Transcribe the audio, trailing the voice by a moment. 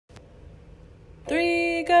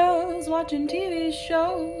girls watching TV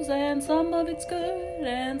shows, and some of it's good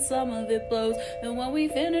and some of it blows. And when we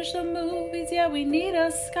finish the movies, yeah, we need a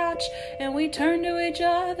scotch, and we turn to each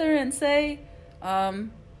other and say,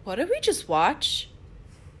 what did we just watch?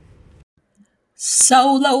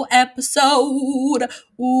 Solo episode.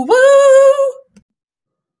 Woo!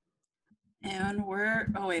 And hold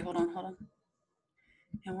on.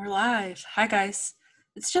 And we're live. Hi guys.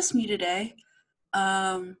 It's just me today.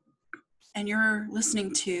 And you're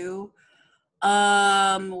listening to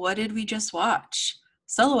what did we just watch?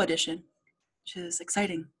 Solo edition, which is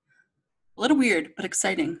exciting. A little weird, but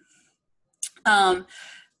exciting.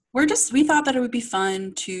 We thought that it would be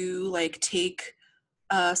fun to take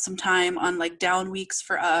some time on down weeks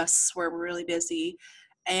for us where we're really busy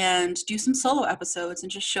and do some solo episodes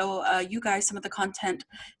and just show you guys some of the content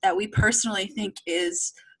that we personally think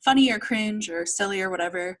is funny or cringe or silly or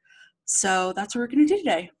whatever. So that's what we're going to do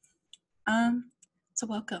today. So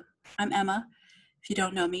welcome. I'm Emma. If you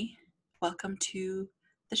don't know me, welcome to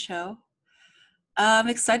the show. I'm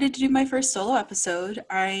excited to do my first solo episode.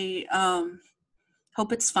 I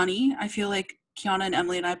hope it's funny. I feel like Kiana and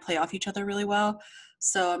Emily and I play off each other really well,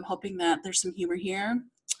 so I'm hoping that there's some humor here.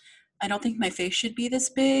 I don't think my face should be this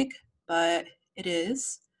big, but it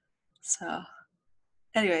is. So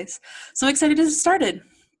anyways, so I'm excited to get started.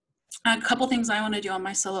 A couple things I want to do on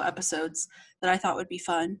my solo episodes that I thought would be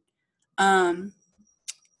fun.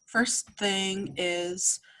 First thing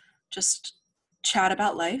is just chat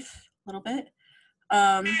about life a little bit.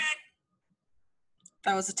 That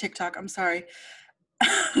was a TikTok, I'm sorry.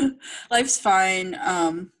 Life's fine.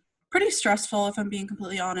 Pretty stressful if I'm being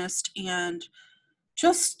completely honest, and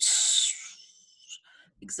just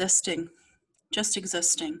existing.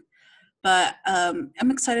 But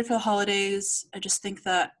I'm excited for the holidays. I just think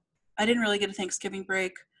that I didn't really get a Thanksgiving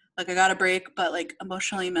break. I got a break, but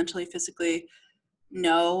emotionally, mentally, physically,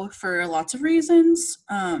 no, for lots of reasons.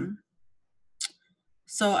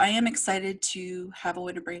 So I am excited to have a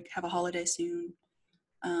winter break, have a holiday soon.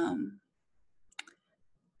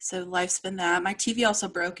 So life's been that. My TV also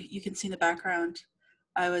broke. You can see in the background.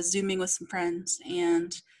 I was Zooming with some friends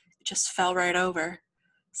and it just fell right over.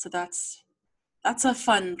 So that's a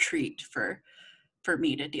fun treat for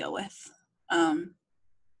me to deal with.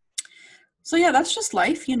 So yeah, that's just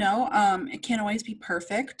life, It can't always be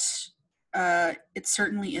perfect. It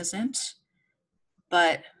certainly isn't.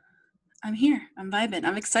 But I'm here. I'm vibing.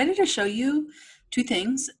 I'm excited to show you two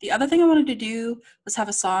things. The other thing I wanted to do was have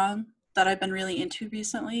a song that I've been really into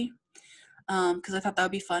recently, because I thought that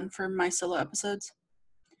would be fun for my solo episodes.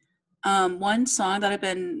 One song that I've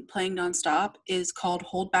been playing nonstop is called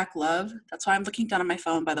Hold Back Love. That's why I'm looking down on my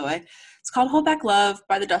phone, by the way. It's called Hold Back Love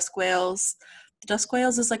by the Dusk Whales. The Dusk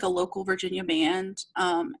Whales is a local Virginia band,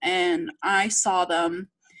 and I saw them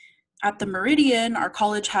at the Meridian. Our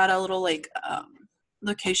college had a little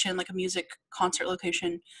location, a music concert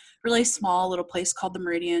location, really small little place called the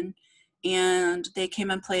Meridian, and they came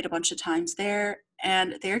and played a bunch of times there,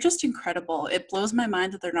 and they're just incredible. It blows my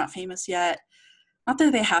mind that they're not famous yet. Not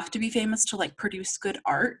that they have to be famous to produce good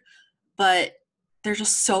art, but they're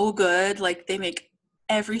just so good. They make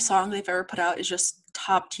every song they've ever put out is just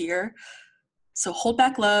top tier. So Hold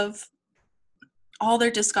Back Love, all their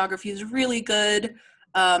discography is really good.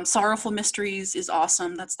 Sorrowful Mysteries is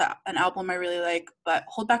awesome. That's an album I really like. But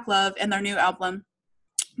Hold Back Love and their new album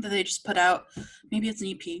that they just put out, maybe it's an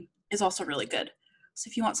EP, is also really good. So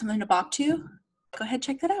if you want something to bop to, go ahead,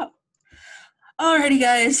 check that out. Alrighty,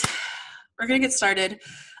 guys, we're gonna get started.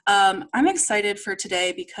 I'm excited for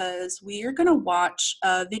today because we are gonna watch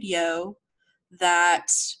a video that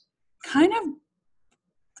kind of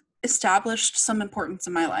established some importance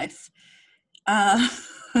in my life.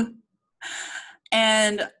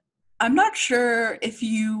 And I'm not sure if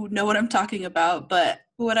you know what I'm talking about, but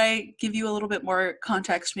when I give you a little bit more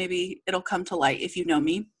context, maybe it'll come to light if you know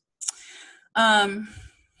me.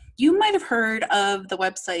 You might have heard of the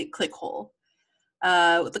website Clickhole.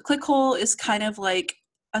 The Clickhole is kind of like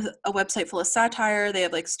a website full of satire. They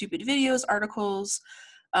have stupid videos, articles,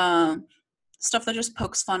 stuff that just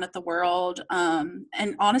pokes fun at the world,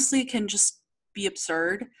 and honestly can just be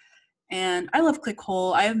absurd. And I love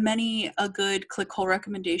Clickhole. I have many a good Clickhole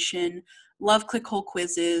recommendation. Love Clickhole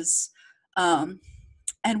quizzes. And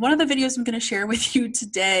one of the videos I'm going to share with you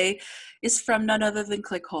today is from none other than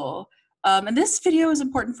Clickhole. And this video is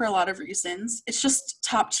important for a lot of reasons. It's just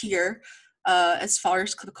top tier as far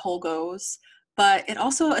as Clickhole goes. But it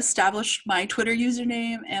also established my Twitter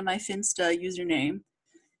username and my Finsta username.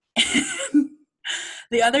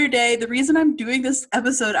 The other day, the reason I'm doing this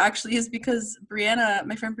episode actually is because Brianna,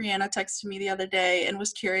 my friend Brianna, texted me the other day and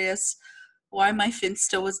was curious why my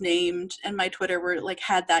Finsta was named and my Twitter were like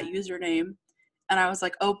had that username. And I was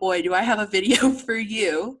like, oh boy, do I have a video for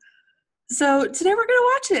you. So today we're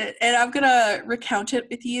gonna watch it, and I'm gonna recount it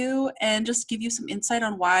with you and just give you some insight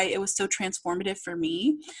on why it was so transformative for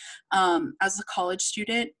me as a college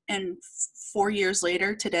student, and 4 years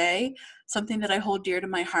later today, something that I hold dear to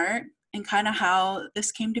my heart, and kind of how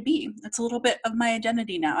this came to be. It's a little bit of my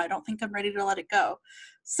identity now. I don't think I'm ready to let it go.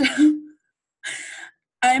 So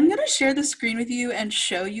I'm going to share the screen with you and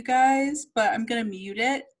show you guys, but I'm going to mute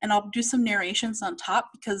it, and I'll do some narrations on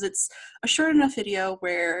top because it's a short enough video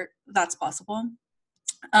where that's possible.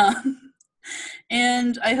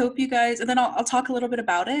 And I hope you guys, and then I'll talk a little bit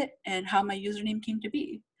about it and how my username came to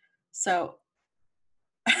be. So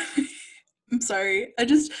I'm sorry.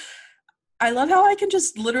 I love how I can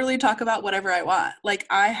just literally talk about whatever I want. Like,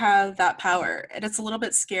 I have that power, and it's a little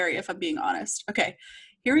bit scary if I'm being honest. Okay,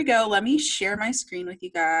 here we go. Let me share my screen with you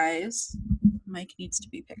guys. Mic needs to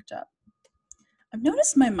be picked up. I've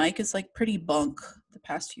noticed my mic is like pretty bunk the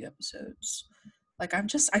past few episodes. Like,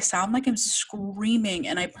 I sound like I'm screaming,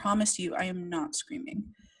 and I promise you I am not screaming.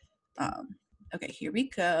 Okay, here we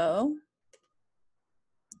go.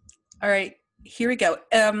 All right, here we go.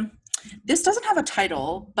 This doesn't have a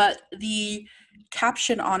title, but the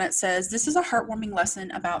caption on it says, "This is a heartwarming lesson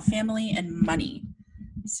about family and money."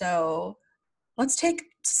 So let's take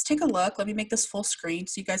a look. Let me make this full screen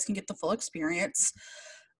so you guys can get the full experience.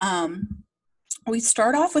 We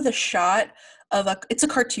start off with a shot of it's a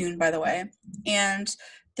cartoon, by the way, and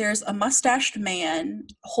there's a mustached man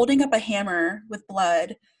holding up a hammer with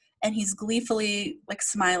blood, and he's gleefully like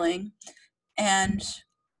smiling, and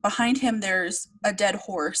behind him there's a dead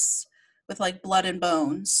horse with like blood and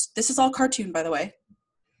bones. This is all cartoon, by the way.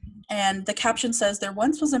 And the caption says, "There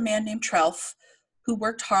once was a man named Trelf who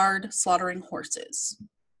worked hard slaughtering horses."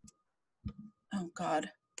 Oh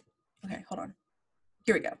God. Okay, hold on.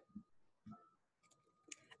 Here we go.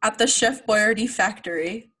 At the Chef Boyardee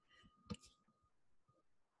factory.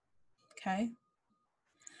 Okay.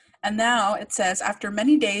 And now it says, after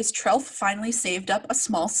many days, Trelf finally saved up a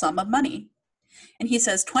small sum of money. And he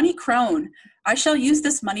says, 20 krone. I shall use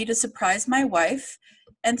this money to surprise my wife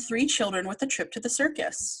and 3 children with a trip to the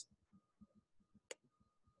circus.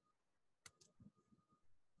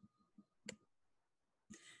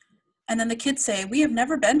 And then the kids say, we have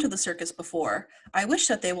never been to the circus before. I wish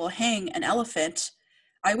that they will hang an elephant.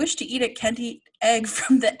 I wish to eat a candy egg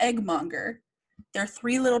from the eggmonger. There are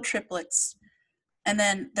 3 little triplets. And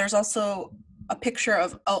then there's also a picture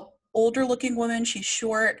of an older looking woman. She's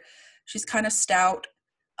short. She's kind of stout.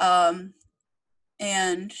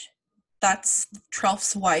 And that's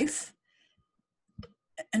Trelf's wife.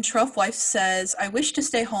 And Trelf's wife says, I wish to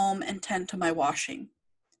stay home and tend to my washing.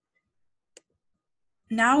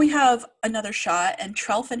 Now we have another shot, and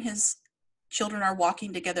Trelf and his children are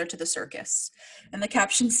walking together to the circus. And the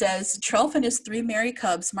caption says, Trelf and his 3 merry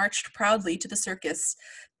cubs marched proudly to the circus,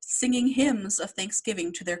 singing hymns of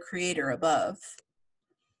thanksgiving to their creator above.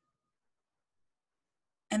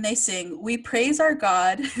 And they sing, we praise our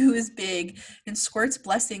God who is big and squirts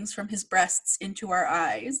blessings from his breasts into our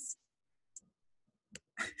eyes.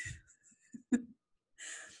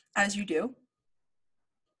 As you do.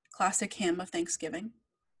 Classic hymn of Thanksgiving.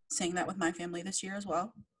 Sang that with my family this year as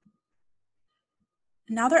well.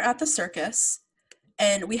 Now they're at the circus,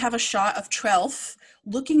 and we have a shot of Trelf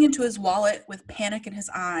looking into his wallet with panic in his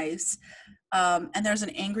eyes. And there's an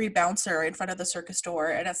angry bouncer in front of the circus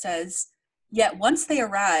door, and it says, yet once they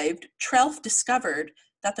arrived, Trelf discovered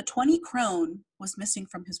that the 20 krone was missing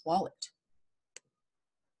from his wallet.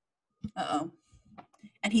 Uh-oh.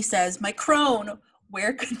 And he says, my krone,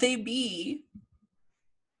 where could they be?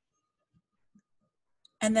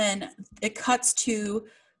 And then it cuts to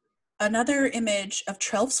another image of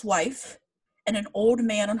Trelf's wife and an old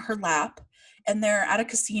man on her lap, and they're at a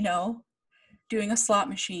casino doing a slot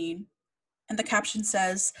machine. And the caption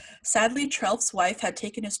says, sadly, Trelf's wife had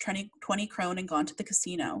taken his 20 krone and gone to the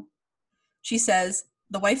casino.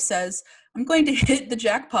 The wife says, I'm going to hit the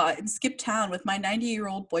jackpot and skip town with my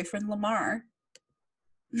 90-year-old boyfriend, Lamar.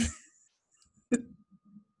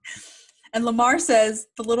 And Lamar says,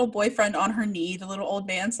 the little boyfriend on her knee, the little old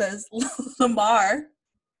man says, Lamar.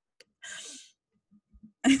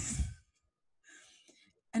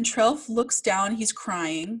 And Trelf looks down, he's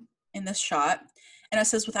crying in this shot. And it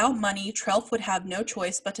says, without money, Trelf would have no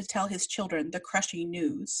choice but to tell his children the crushing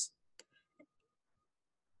news.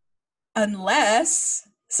 Unless,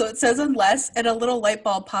 so it says unless, and a little light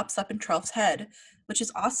bulb pops up in Trelf's head, which is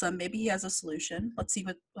awesome. Maybe he has a solution. Let's see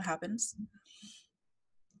what happens.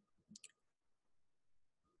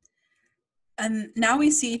 And now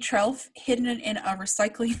we see Trelf hidden in a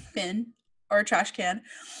recycling bin or a trash can.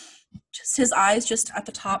 Just his eyes just at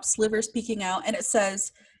the top, slivers peeking out, and it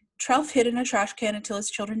says, Trelf hid in a trash can until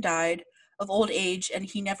his children died of old age, and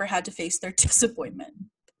he never had to face their disappointment.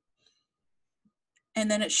 And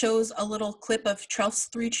then it shows a little clip of Trelf's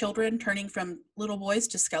 3 children turning from little boys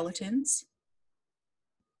to skeletons.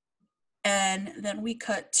 And then we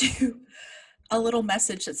cut to a little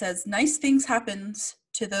message that says, nice things happen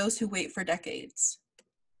to those who wait for decades.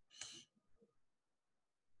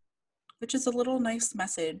 Which is a little nice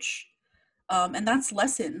message. And that's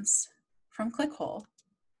lessons from Clickhole.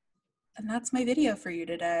 And that's my video for you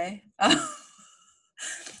today.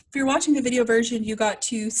 If you're watching the video version, you got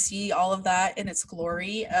to see all of that in its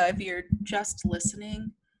glory. If you're just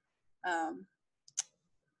listening,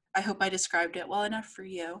 I hope I described it well enough for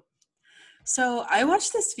you. So I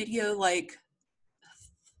watched this video like,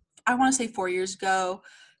 I want to say 4 years ago,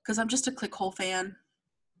 because I'm just a Clickhole fan,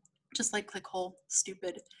 just like Clickhole,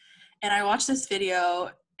 stupid. And I watched this video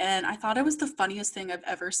and I thought it was the funniest thing I've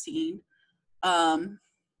ever seen,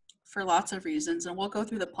 for lots of reasons. And we'll go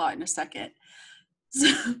through the plot in a second. So,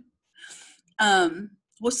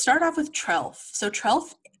 we'll start off with Trelf. So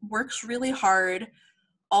Trelf works really hard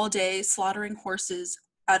all day slaughtering horses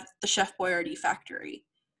at the Chef Boyardee factory.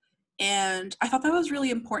 And I thought that was really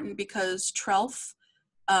important because Trelf,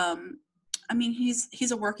 I mean,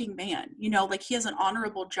 he's a working man, you know, like he has an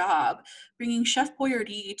honorable job bringing Chef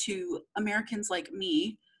Boyardee to Americans like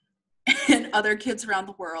me and other kids around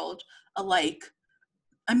the world alike.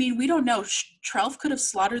 I mean, we don't know. Trelf could have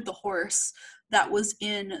slaughtered the horse that was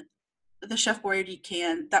in the Chef Boyardee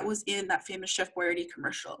can, that was in that famous Chef Boyardee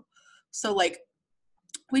commercial. So, like,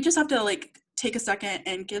 we just have to, like, take a second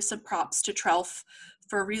and give some props to Trelf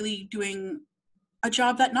for really doing a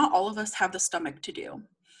job that not all of us have the stomach to do.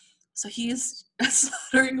 So he's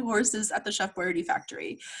slaughtering horses at the Chef Boyardee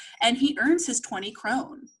factory, and he earns his 20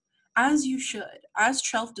 krone, as you should, as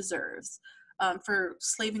Trelf deserves, for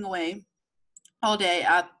slaving away all day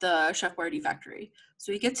at the Chef Boyardee factory.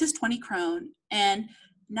 So he gets his 20 krone, and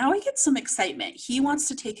now he gets some excitement. He wants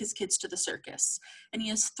to take his kids to the circus, and he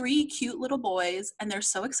has 3 cute little boys, and they're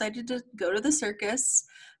so excited to go to the circus.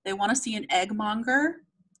 They want to see an eggmonger.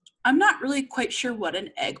 I'm not really quite sure what an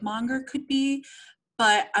eggmonger could be,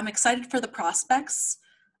 but I'm excited for the prospects.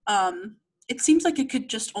 It seems like it could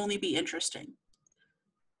just only be interesting.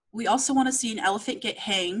 We also want to see an elephant get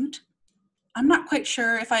hanged. I'm not quite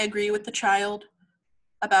sure if I agree with the child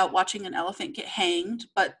about watching an elephant get hanged,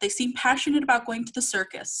 but they seem passionate about going to the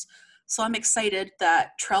circus. So I'm excited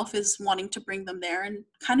that Trelf is wanting to bring them there and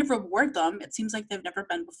kind of reward them. It seems like they've never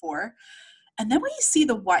been before. And then we see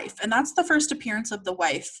the wife, and that's the first appearance of the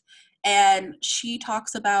wife. And she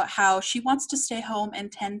talks about how she wants to stay home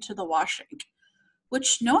and tend to the washing,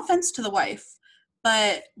 which, no offense to the wife,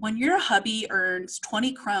 but when your hubby earns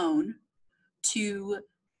 20 krone to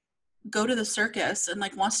go to the circus and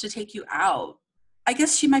like wants to take you out, I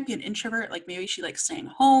guess she might be an introvert. Like maybe she likes staying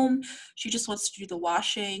home. She just wants to do the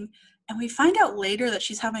washing. And we find out later that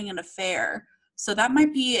she's having an affair. So that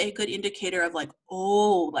might be a good indicator of like,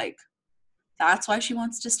 oh, like that's why she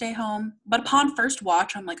wants to stay home. But upon first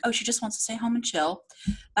watch, I'm like, oh, she just wants to stay home and chill.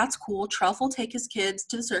 That's cool. Trelf will take his kids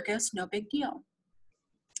to the circus. No big deal.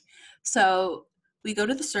 So we go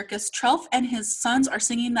to the circus. Trelf and his sons are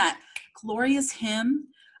singing that glorious hymn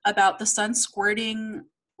about the sun squirting.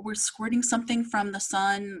 We're squirting something from the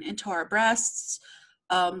sun into our breasts.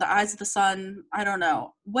 The eyes of the sun. I don't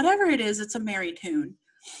know. Whatever it is, it's a merry tune.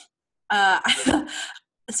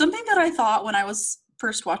 Something that I thought when I was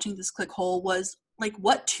first watching this Clickhole was like,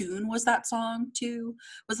 what tune was that song to?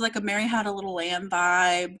 Was it like a Mary Had a Little Lamb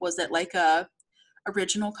vibe? Was it like a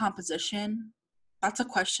original composition? That's a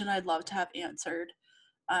question I'd love to have answered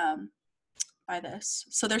by this.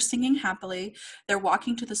 So they're singing happily. They're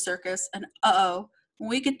walking to the circus, and when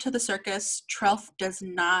we get to the circus, Trelf does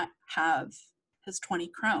not have his 20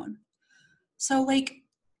 krone. So like,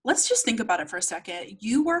 let's just think about it for a second.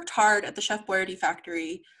 You worked hard at the Chef Boyardee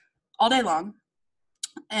factory all day long,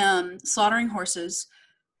 slaughtering horses.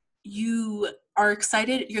 You are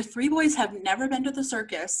excited. Your 3 boys have never been to the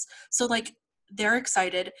circus, so like they're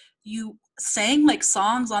excited. You sang like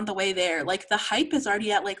songs on the way there. Like the hype is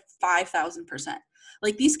already at like 5,000%.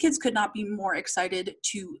 Like these kids could not be more excited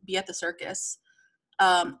to be at the circus.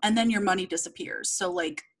 And then your money disappears. So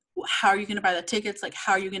like, how are you going to buy the tickets? Like,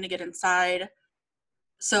 how are you going to get inside?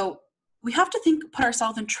 So we have to put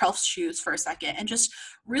ourselves in Trelf's shoes for a second and just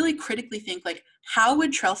really critically think, like, how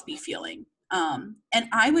would Trelf be feeling? And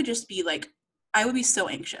I would just be like, I would be so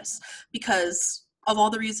anxious because of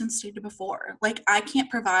all the reasons stated before. Like, I can't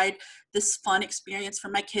provide this fun experience for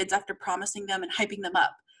my kids after promising them and hyping them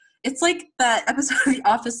up. It's like that episode of The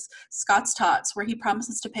Office, Scott's Tots, where he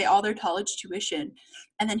promises to pay all their college tuition,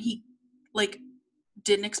 and then he like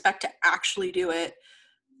didn't expect to actually do it.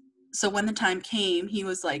 So when the time came, he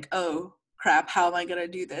was like, "Oh crap, how am I gonna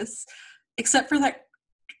do this?" Except for that,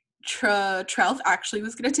 Trelf actually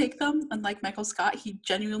was gonna take them. Unlike Michael Scott, he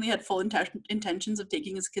genuinely had full intentions of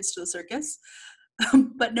taking his kids to the circus.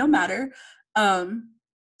 But no matter.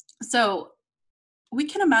 So we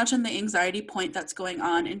can imagine the anxiety point that's going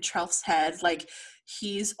on in Trelf's head. Like,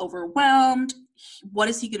 he's overwhelmed. What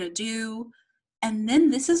is he going to do? And then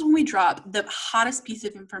this is when we drop the hottest piece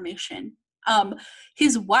of information.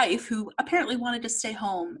 His wife, who apparently wanted to stay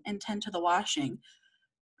home and tend to the washing,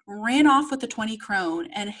 ran off with the 20 krone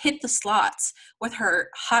and hit the slots with her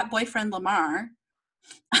hot boyfriend Lamar.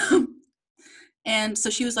 And so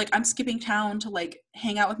she was like, I'm skipping town to like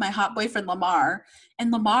hang out with my hot boyfriend Lamar.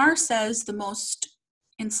 And Lamar says the most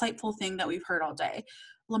insightful thing that we've heard all day.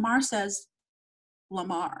 Lamar says,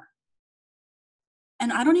 Lamar.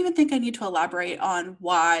 And I don't even think I need to elaborate on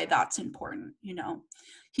why that's important. You know,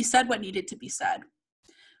 he said what needed to be said.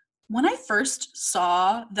 When I first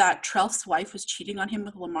saw that Trelf's wife was cheating on him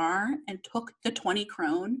with Lamar and took the 20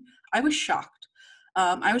 krone, I was shocked.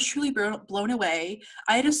 I was truly blown away.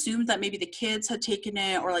 I had assumed that maybe the kids had taken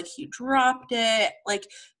it or like he dropped it. Like,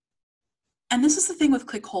 and this is the thing with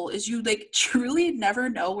ClickHole is you like truly never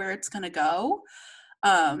know where it's gonna go.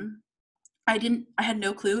 I had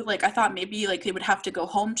no clue. Like, I thought maybe like they would have to go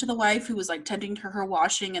home to the wife who was like tending to her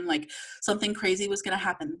washing and like something crazy was gonna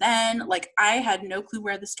happen then. Like, I had no clue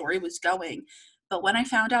where the story was going. But when I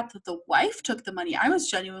found out that the wife took the money, I was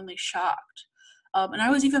genuinely shocked. And I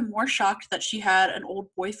was even more shocked that she had an old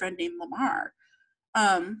boyfriend named Lamar.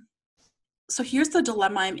 So here's the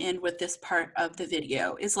dilemma I'm in with this part of the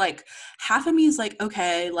video is like, half of me is like,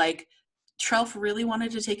 okay, like Trelf really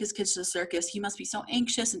wanted to take his kids to the circus. He must be so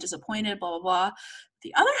anxious and disappointed, blah, blah, blah.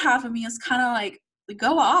 The other half of me is kind of like,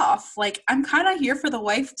 go off. Like, I'm kind of here for the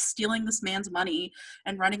wife stealing this man's money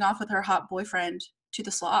and running off with her hot boyfriend to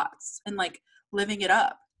the slots and like living it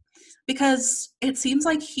up. Because it seems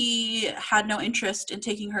like he had no interest in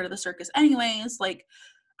taking her to the circus anyways. Like,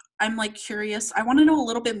 I'm like curious. I want to know a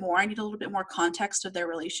little bit more. I need a little bit more context of their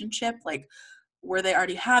relationship. Like, were they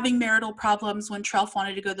already having marital problems when Trelf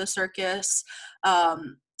wanted to go to the circus?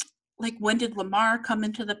 Like, when did Lamar come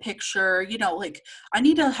into the picture? You know, like, I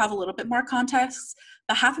need to have a little bit more context.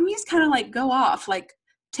 But half of me is kind of like, go off, like,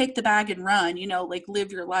 take the bag and run, you know, like,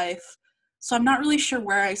 live your life. So I'm not really sure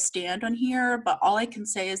where I stand on here, but all I can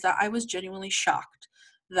say is that I was genuinely shocked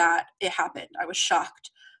that it happened. I was shocked.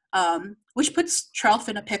 Which puts Trelf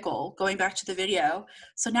in a pickle, going back to the video.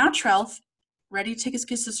 So now Trelf, ready to take his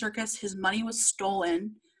kids to the circus, his money was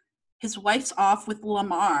stolen, his wife's off with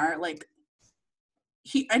Lamar, like,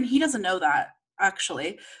 he doesn't know that,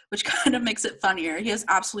 actually, which kind of makes it funnier. He has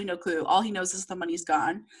absolutely no clue. All he knows is the money's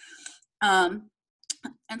gone. And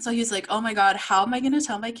so he's like, oh my God, how am I going to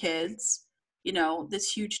tell my kids, you know,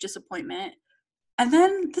 this huge disappointment? And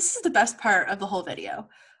then this is the best part of the whole video.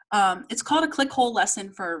 It's called a ClickHole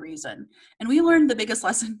lesson for a reason. And we learned the biggest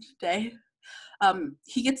lesson today.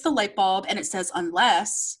 He gets the light bulb and it says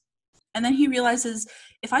unless, and then he realizes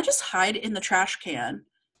if I just hide in the trash can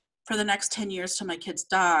for the next 10 years till my kids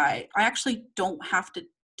die, I actually don't have to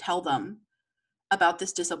tell them about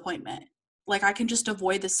this disappointment. Like, I can just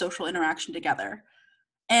avoid this social interaction together.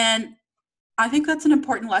 And I think that's an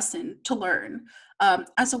important lesson to learn.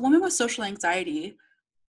 As a woman with social anxiety,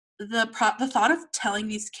 the thought of telling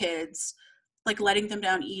these kids, like letting them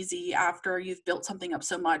down easy after you've built something up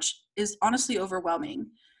so much, is honestly overwhelming.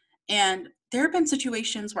 And there have been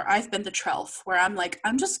situations where I've been the Trelf, where I'm like,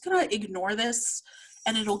 I'm just gonna ignore this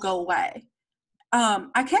and it'll go away.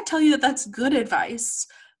 I can't tell you that that's good advice,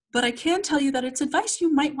 but I can tell you that it's advice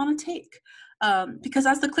you might want to take. Because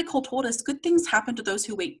as the ClickHole told us, good things happen to those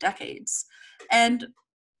who wait decades. And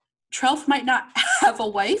Trelf might not have a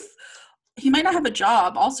wife. He might not have a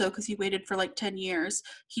job also because he waited for like 10 years.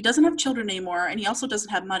 He doesn't have children anymore, and he also doesn't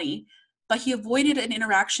have money, but he avoided an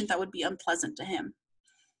interaction that would be unpleasant to him.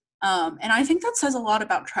 And I think that says a lot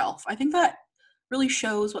about Trelf. I think that really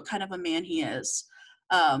shows what kind of a man he is.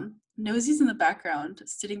 Nosey's in the background,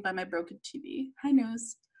 sitting by my broken TV. Hi,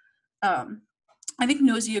 Nose. I think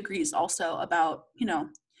Nosy agrees also about, you know,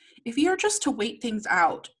 if you're just to wait things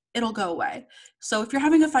out, it'll go away. So if you're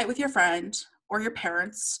having a fight with your friend or your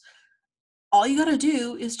parents, all you gotta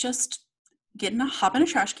do is just hop in a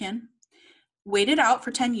trash can, wait it out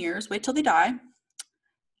for 10 years, wait till they die,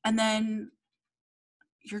 and then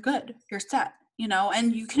you're good, you're set, you know,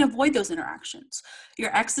 and you can avoid those interactions.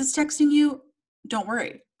 Your ex is texting you, don't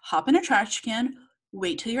worry, hop in a trash can,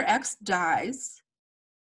 wait till your ex dies,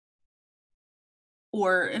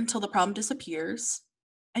 or until the problem disappears,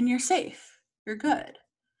 and you're safe. You're good.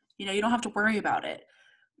 You know, you don't have to worry about it.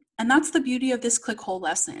 And that's the beauty of this ClickHole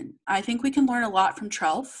lesson. I think we can learn a lot from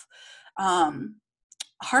Trelf.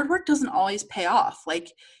 Hard work doesn't always pay off.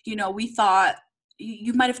 Like, you know, we thought,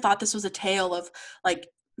 you might have thought this was a tale of like,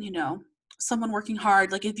 you know, someone working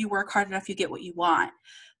hard. Like if you work hard enough, you get what you want.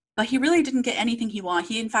 But he really didn't get anything he wanted.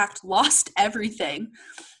 He in fact lost everything.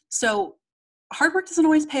 So hard work doesn't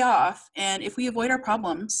always pay off. And if we avoid our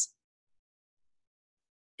problems,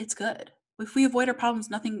 it's good. If we avoid our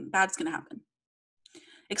problems, nothing bad's going to happen,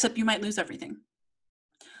 except you might lose everything.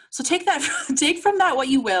 So take from that what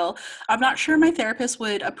you will. I'm not sure my therapist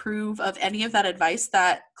would approve of any of that advice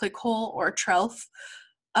that ClickHole or Trelf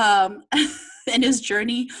in his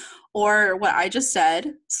journey, or what I just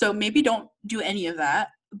said. So maybe don't do any of that.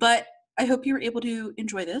 But I hope you were able to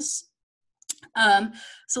enjoy this.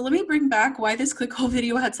 So let me bring back why this ClickHole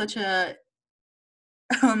video had such a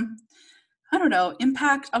I don't know,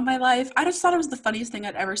 impact on my life. I just thought it was the funniest thing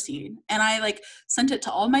I'd ever seen. And I like sent it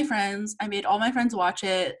to all my friends. I made all my friends watch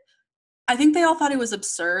it. I think they all thought it was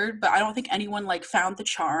absurd, but I don't think anyone like found the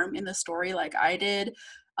charm in the story like I did.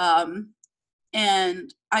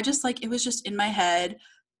 And I just like, it was just in my head.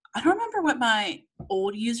 I don't remember what my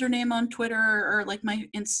old username on Twitter or like my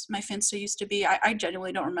Finsta used to be. I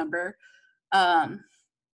genuinely don't remember.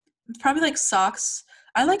 It's probably like Socks.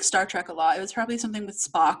 I like Star Trek a lot. It was probably something with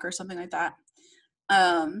Spock or something like that.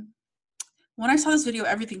 When I saw this video,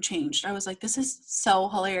 everything changed. I was like, this is so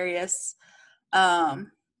hilarious.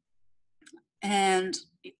 And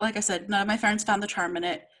like I said, none of my friends found the charm in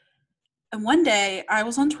it. And one day I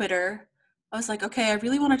was on Twitter. I was like, okay, I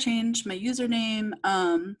really want to change my username.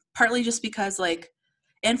 Partly just because like,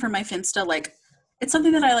 and for my Finsta, like it's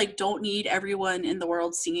something that I like don't need everyone in the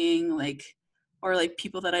world seeing, like, or like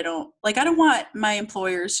people that I don't want my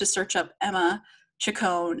employers to search up Emma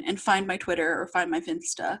Chacon and find my Twitter or find my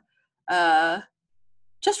Finsta,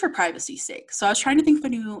 just for privacy's sake. So I was trying to think of a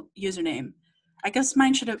new username. I guess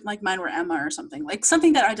mine were Emma or something, like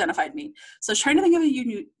something that identified me. So I was trying to think of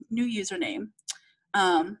a new username.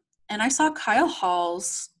 And I saw Kyle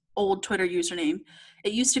Hall's old Twitter username.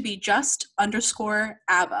 It used to be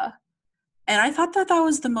just_ABBA. And I thought that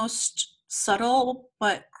was the most subtle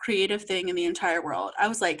but creative thing in the entire world. I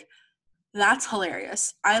was like, that's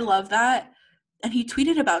hilarious. I love that. And he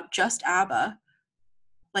tweeted about just ABBA,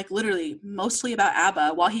 like literally mostly about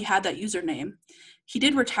ABBA while he had that username. He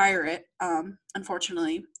did retire it,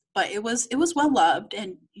 unfortunately, but it was well loved,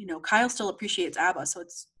 and you know, Kyle still appreciates ABBA, so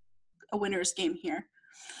it's a winner's game here.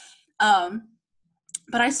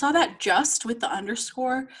 But I saw that just with the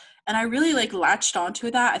underscore, and I really like latched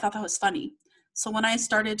onto that. I thought that was funny. So when I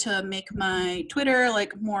started to make my Twitter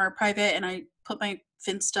like more private and I put my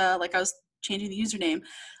Finsta, like I was changing the username,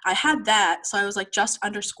 I had that. So I was like just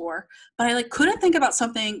underscore, but I like couldn't think about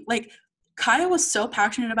something. Like Kyle was so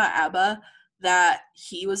passionate about ABBA that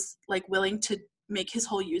he was like willing to make his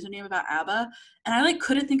whole username about ABBA. And I like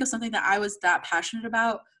couldn't think of something that I was that passionate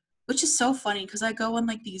about, which is so funny because I go on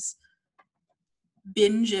like these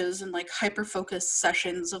binges and like hyper focused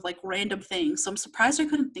sessions of like random things. So I'm surprised I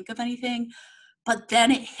couldn't think of anything. But then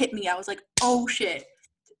it hit me. I was like, oh shit,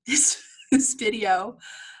 this video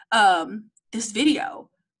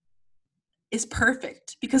is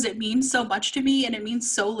perfect because it means so much to me and it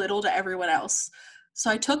means so little to everyone else. So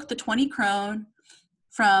I took the 20 krone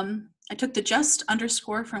I took the just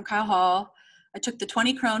underscore from Kyle Hall. I took the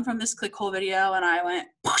 20 krone from this ClickHole video and I went,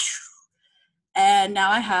 poosh, and now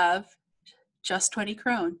I have just 20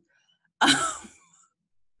 krone.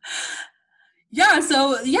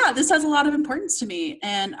 This has a lot of importance to me,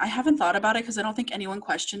 and I haven't thought about it because I don't think anyone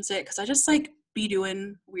questions it because I just like be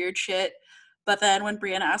doing weird shit. But then when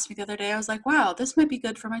Brianna asked me the other day, I was like, wow, this might be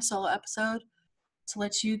good for my solo episode to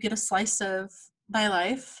let you get a slice of my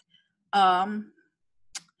life. I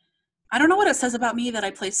don't know what it says about me that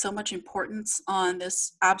I place so much importance on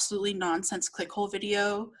this absolutely nonsense ClickHole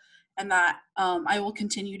video, and that I will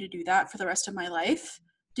continue to do that for the rest of my life.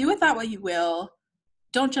 Do with that what you will.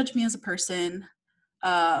 Don't judge me as a person.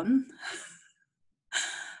 But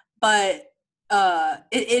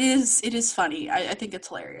it is funny. I think it's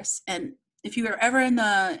hilarious. And if you are ever in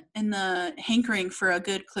the hankering for a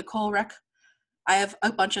good ClickHole rec, I have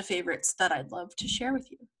a bunch of favorites that I'd love to share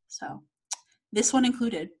with you. So this one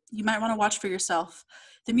included. You might want to watch for yourself.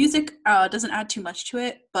 The music doesn't add too much to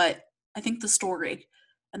it, but I think the story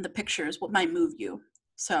and the pictures might move you.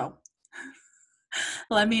 So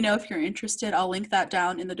let me know if you're interested. I'll link that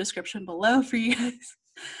down in the description below for you guys.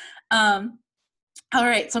 All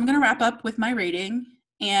right, so I'm going to wrap up with my rating.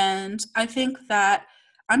 And I think that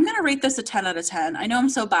I'm going to rate this a 10 out of 10. I know I'm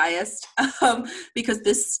so biased because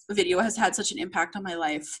this video has had such an impact on my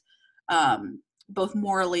life, both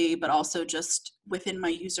morally, but also just within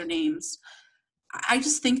my usernames. I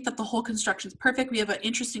just think that the whole construction is perfect. We have an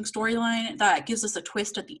interesting storyline that gives us a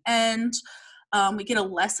twist at the end. We get a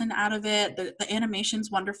lesson out of it. The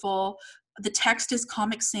animation's wonderful. The text is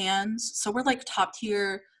Comic Sans, so we're like top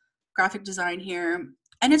tier graphic design here.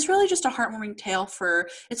 And it's really just a heartwarming tale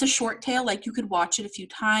it's a short tale, like you could watch it a few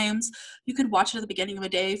times. You could watch it at the beginning of a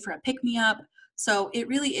day for a pick-me-up. So it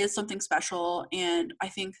really is something special, and I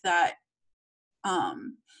think that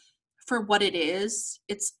for what it is,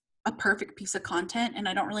 it's a perfect piece of content, and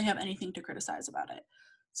I don't really have anything to criticize about it.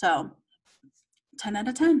 So 10 out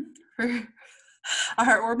of 10 for a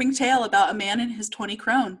heartwarming tale about a man and his 20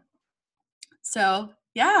 crone. So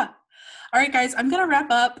yeah. All right, guys, I'm going to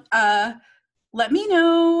wrap up. Let me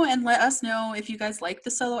know and let us know if you guys like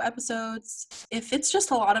the solo episodes. If it's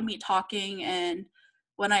just a lot of me talking, and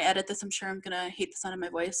when I edit this, I'm sure I'm going to hate the sound of my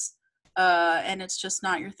voice, and it's just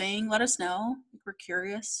not your thing, let us know. We're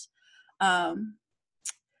curious.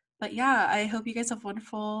 But yeah, I hope you guys have a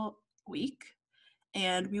wonderful week.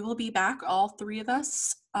 And we will be back, all three of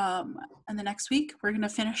us, in the next week. We're going to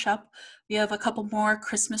finish up. We have a couple more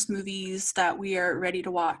Christmas movies that we are ready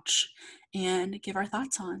to watch and give our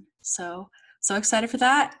thoughts on. So excited for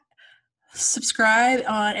that. Subscribe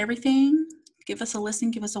on everything. Give us a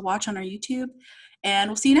listen. Give us a watch on our YouTube. And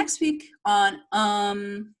we'll see you next week on,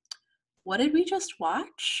 what did we just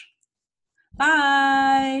watch?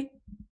 Bye.